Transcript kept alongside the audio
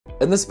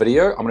In this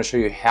video, I'm going to show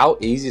you how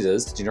easy it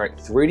is to generate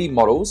 3D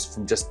models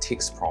from just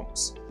text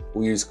prompts.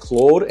 We'll use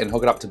Claude and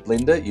hook it up to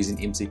Blender using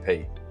MCP.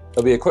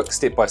 There'll be a quick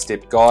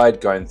step-by-step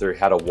guide going through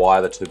how to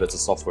wire the two bits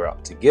of software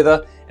up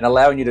together and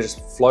allowing you to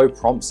just flow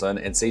prompts in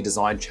and see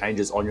design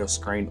changes on your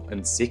screen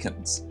in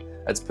seconds.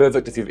 It's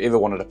perfect if you've ever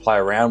wanted to play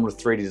around with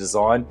 3D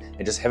design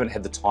and just haven't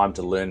had the time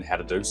to learn how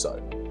to do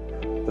so.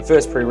 The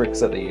first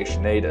prerequisite that you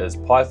actually need is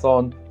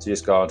Python. So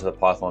just go onto the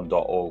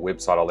python.org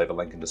website, I'll leave a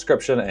link in the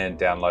description, and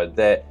download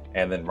that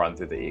and then run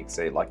through the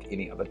exe like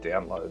any other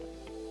download.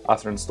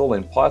 After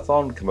installing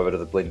Python, come over to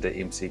the Blender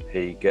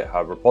MCP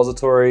GitHub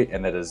repository,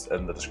 and that is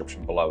in the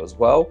description below as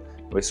well.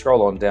 We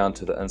scroll on down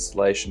to the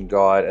installation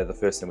guide, and the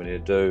first thing we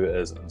need to do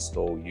is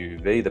install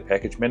UV, the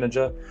package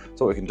manager.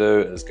 So what we can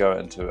do is go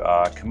into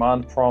our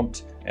command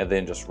prompt and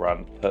then just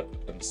run pip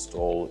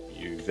install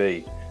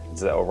UV. And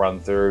so that will run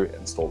through,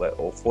 install that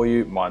all for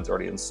you. Mine's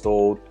already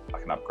installed. I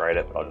can upgrade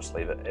it, but I'll just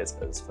leave it as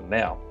is for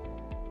now.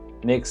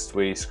 Next,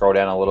 we scroll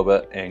down a little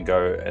bit and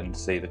go and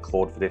see the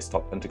Claude for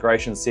Desktop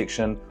integration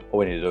section. All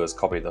we need to do is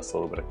copy this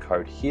little bit of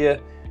code here,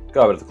 go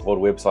over to the Claude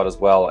website as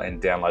well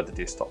and download the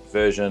desktop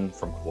version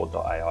from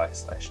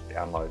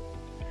claude.ai/download.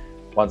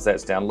 Once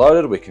that's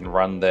downloaded, we can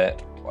run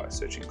that by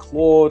searching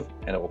Claude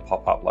and it will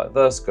pop up like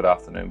this. Good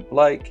afternoon,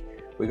 Blake.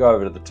 We go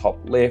over to the top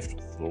left,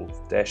 little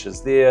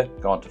dashes there,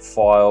 go onto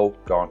File,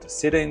 go onto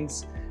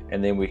Settings,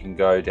 and then we can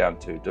go down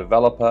to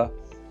Developer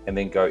and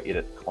then go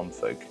Edit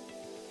Config.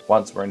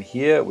 Once we're in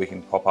here, we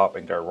can pop up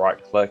and go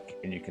right click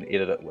and you can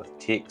edit it with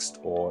text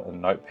or a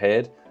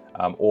notepad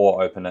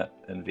or open it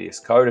in VS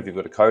Code if you've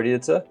got a code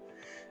editor.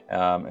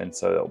 And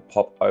so it'll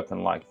pop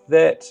open like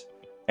that.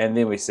 And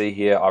then we see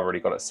here, I've already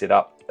got it set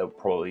up. It'll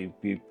probably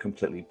be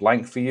completely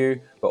blank for you,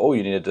 but all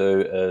you need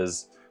to do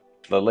is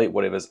delete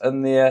whatever's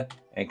in there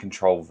and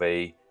Control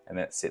V, and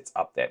that sets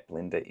up that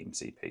Blender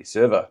MCP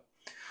server.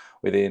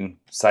 We then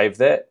save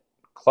that,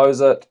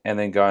 close it, and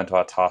then go into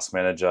our task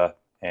manager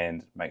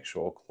and make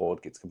sure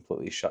Claude gets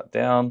completely shut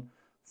down.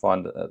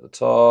 Find it at the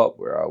top.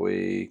 Where are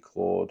we?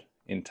 Claude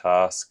in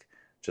task,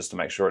 just to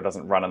make sure it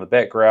doesn't run in the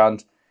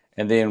background.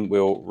 And then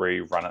we'll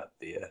rerun it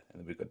there and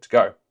then we're good to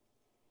go.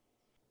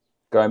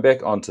 Going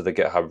back onto the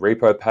GitHub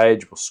repo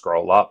page, we'll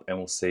scroll up and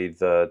we'll see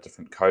the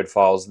different code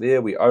files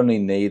there. We only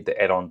need the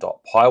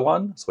addon.py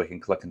one, so we can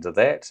click into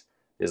that.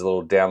 There's a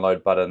little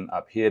download button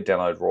up here,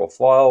 download raw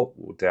file.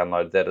 We'll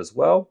download that as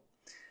well.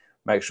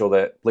 Make sure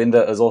that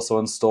Blender is also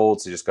installed,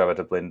 so just go over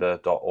to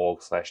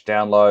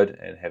blender.org/download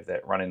and have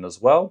that running as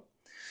well.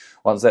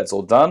 Once that's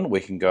all done, we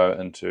can go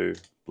into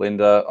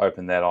Blender,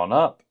 open that on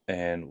up,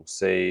 and we'll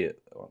see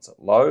once it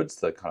loads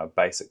the kind of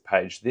basic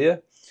page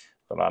there.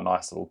 Got our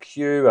nice little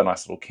queue, a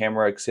nice little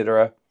camera,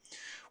 etc.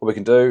 What we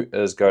can do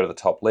is go to the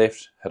top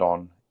left, hit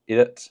on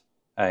Edit,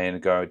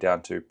 and go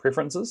down to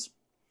Preferences.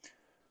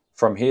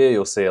 From here,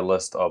 you'll see a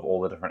list of all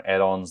the different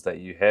add-ons that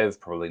you have,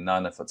 probably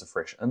none if it's a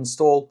fresh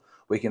install.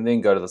 We can then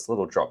go to this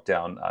little drop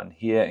down on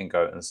here and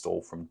go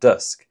install from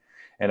disk.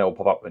 And it will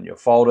pop up in your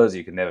folders.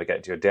 You can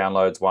navigate to your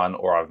downloads one,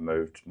 or I've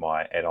moved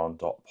my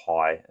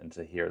addon.py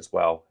into here as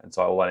well. And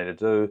so all I need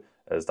to do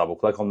is double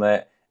click on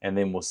that, and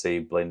then we'll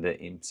see Blender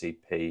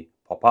MCP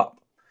pop up.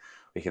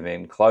 We can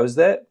then close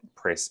that,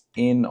 press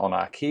N on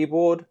our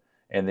keyboard,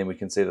 and then we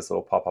can see this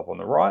little pop up on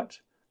the right.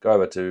 Go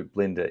over to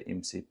Blender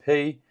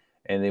MCP,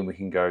 and then we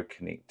can go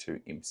connect to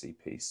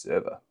MCP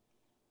server.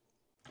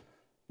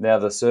 Now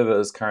the server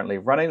is currently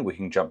running, we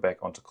can jump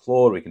back onto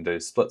Claude, we can do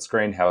split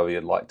screen, however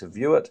you'd like to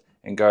view it,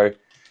 and go,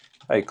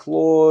 hey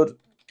Claude,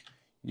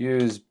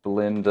 use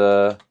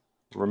Blender,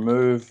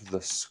 remove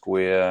the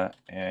square,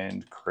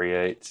 and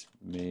create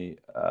me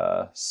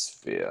a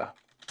sphere.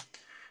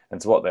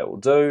 And so what that will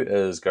do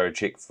is go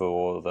check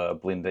for the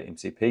Blender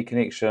MCP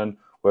connection.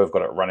 We've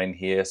got it running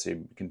here, so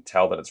you can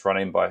tell that it's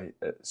running by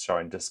it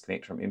showing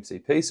disconnect from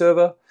MCP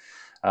server.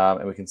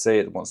 And we can see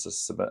it wants to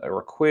submit a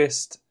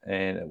request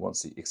and it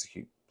wants to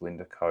execute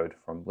Blender code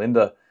from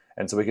Blender.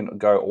 And so we can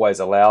go always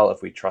allow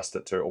if we trust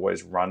it to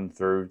always run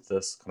through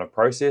this kind of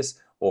process,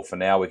 or for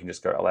now we can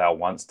just go allow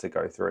once to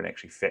go through and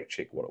actually fact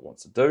check what it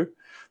wants to do.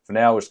 For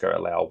now we'll just go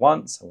allow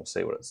once and we'll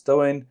see what it's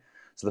doing.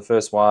 So the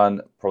first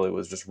one probably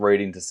was just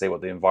reading to see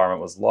what the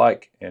environment was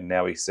like, and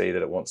now we see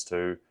that it wants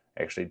to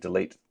actually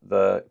delete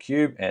the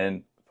cube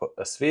and put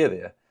a sphere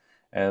there.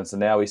 And so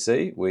now we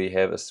see we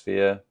have a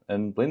sphere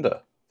in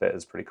Blender. That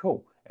is pretty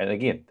cool. And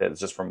again, that is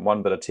just from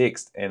one bit of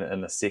text, and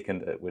in a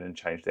second it went and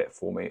changed that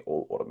for me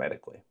all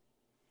automatically.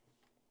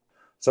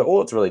 So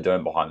all it's really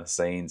doing behind the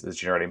scenes is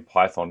generating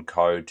Python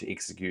code to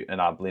execute in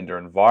our Blender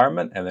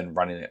environment and then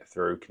running it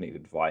through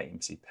connected via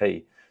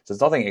MCP. So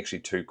it's nothing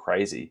actually too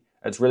crazy.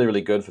 It's really, really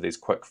good for these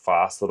quick,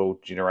 fast little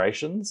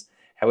generations.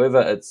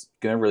 However, it's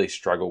going to really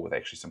struggle with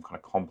actually some kind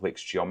of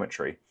complex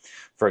geometry.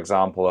 For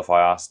example, if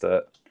I asked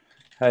it,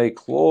 hey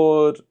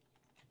Claude,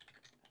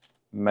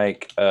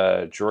 make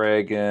a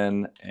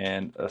dragon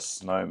and a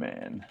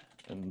snowman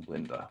in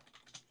Blender.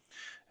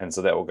 And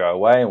so that will go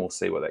away and we'll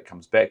see what that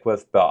comes back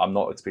with, but I'm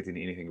not expecting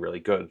anything really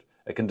good.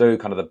 It can do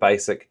kind of the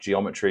basic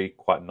geometry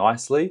quite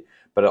nicely,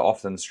 but it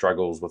often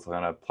struggles with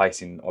kind of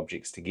placing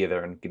objects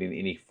together and getting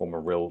any form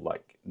of real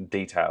like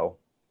detail.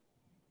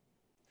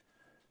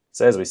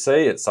 So as we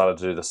see, it started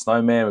to do the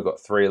snowman. We've got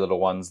 3 little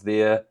ones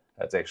there.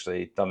 It's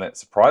actually done that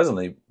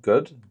surprisingly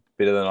good,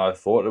 better than I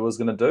thought it was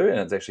going to do, and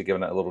it's actually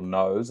given it a little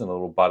nose and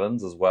little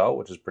buttons as well,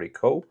 which is pretty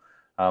cool.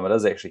 It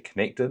is actually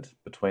connected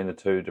between the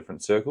 2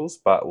 different circles,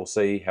 but we'll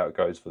see how it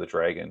goes for the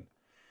dragon.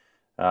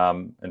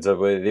 And so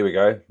there we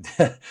go.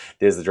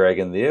 There's the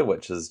dragon there,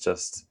 which is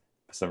just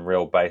some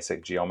real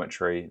basic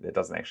geometry that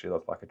doesn't actually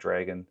look like a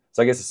dragon.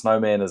 So I guess the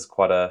snowman is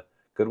quite a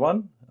good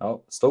one.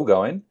 Oh, still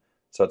going.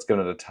 So it's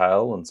given it a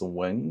tail and some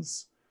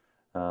wings.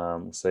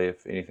 We'll see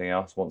if anything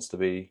else wants to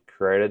be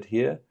created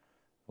here.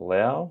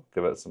 Allow,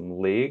 give it some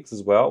legs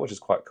as well, which is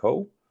quite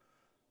cool.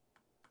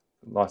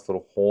 Nice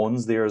little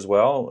horns there as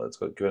well. It's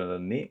got given it a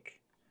neck.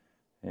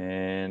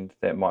 And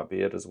that might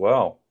be it as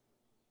well.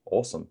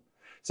 Awesome.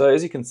 So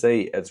as you can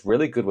see, it's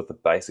really good with the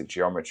basic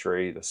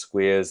geometry, the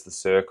squares, the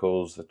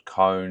circles, the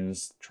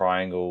cones,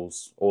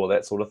 triangles, all of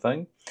that sort of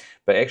thing.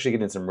 But actually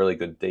getting some really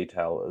good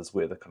detail is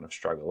where the kind of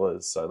struggle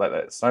is. So like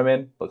that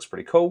snowman looks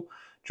pretty cool,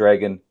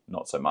 dragon,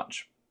 not so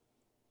much.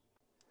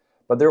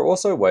 But there are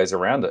also ways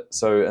around it.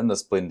 So in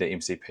this Blender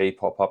MCP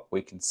pop-up,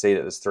 we can see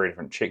that there's 3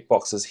 different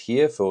checkboxes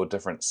here for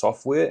different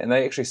software, and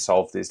they actually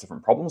solve these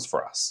different problems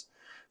for us.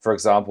 For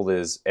example,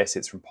 there's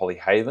assets from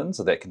Polyhaven,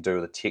 so that can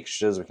do the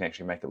textures. We can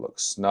actually make it look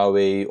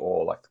snowy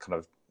or like the kind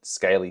of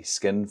scaly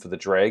skin for the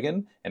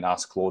dragon and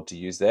ask Claude to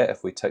use that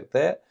if we tick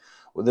that.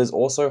 Well, there's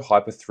also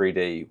Hyper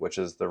 3D, which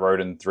is the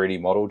Rodin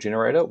 3D model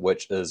generator,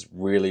 which is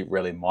really,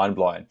 really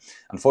mind-blowing.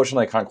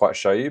 Unfortunately, I can't quite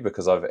show you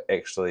because I've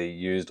actually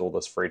used all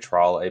this free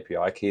trial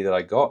API key that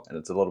I got, and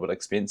it's a little bit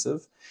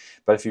expensive.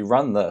 But if you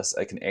run this,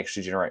 it can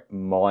actually generate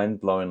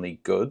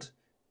mind-blowingly good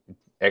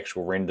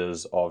actual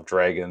renders of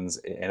dragons,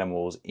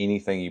 animals,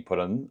 anything you put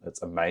in.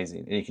 It's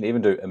amazing. And you can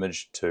even do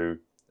image to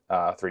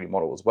 3D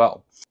model as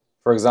well.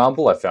 For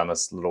example, I found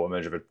this little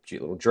image of a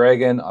cute little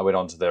dragon. I went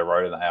onto the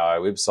Rodin AI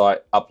website,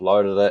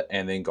 uploaded it,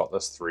 and then got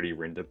this 3D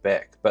render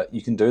back. But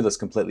you can do this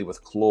completely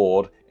with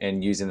Claude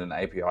and using an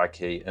API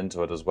key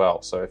into it as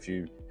well. So if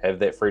you have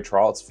that free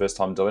trial, it's the first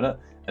time doing it,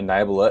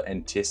 enable it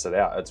and test it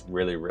out. It's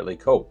really, really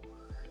cool.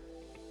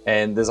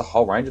 And there's a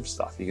whole range of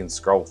stuff. You can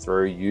scroll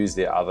through, use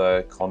their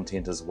other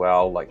content as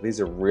well. Like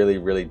these are really,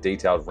 really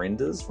detailed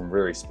renders from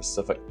very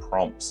specific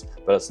prompts,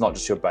 but it's not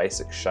just your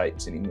basic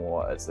shapes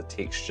anymore. It's the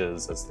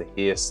textures, it's the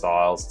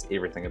hairstyles, it's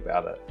everything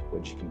about it,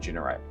 which you can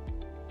generate.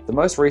 The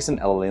most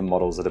recent LLM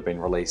models that have been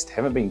released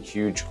haven't been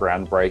huge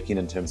groundbreaking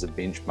in terms of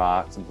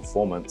benchmarks and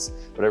performance,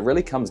 but it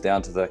really comes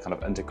down to the kind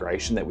of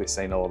integration that we're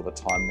seeing a lot of the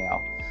time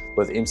now.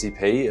 With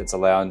MCP, it's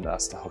allowing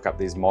us to hook up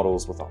these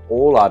models with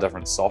all our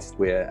different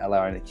software,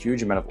 allowing a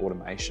huge amount of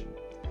automation.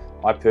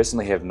 I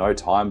personally have no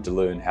time to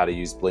learn how to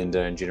use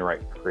Blender and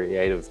generate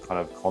creative kind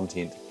of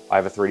content. I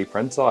have a 3D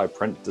printer, I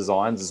print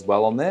designs as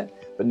well on that,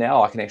 but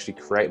now I can actually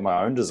create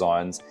my own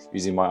designs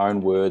using my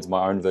own words,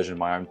 my own vision,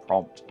 my own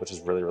prompt, which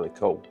is really, really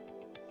cool.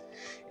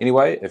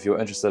 Anyway, if you're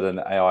interested in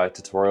AI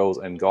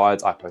tutorials and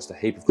guides, I post a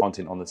heap of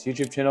content on this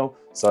YouTube channel,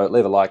 so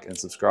leave a like and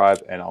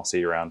subscribe, and I'll see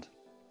you around.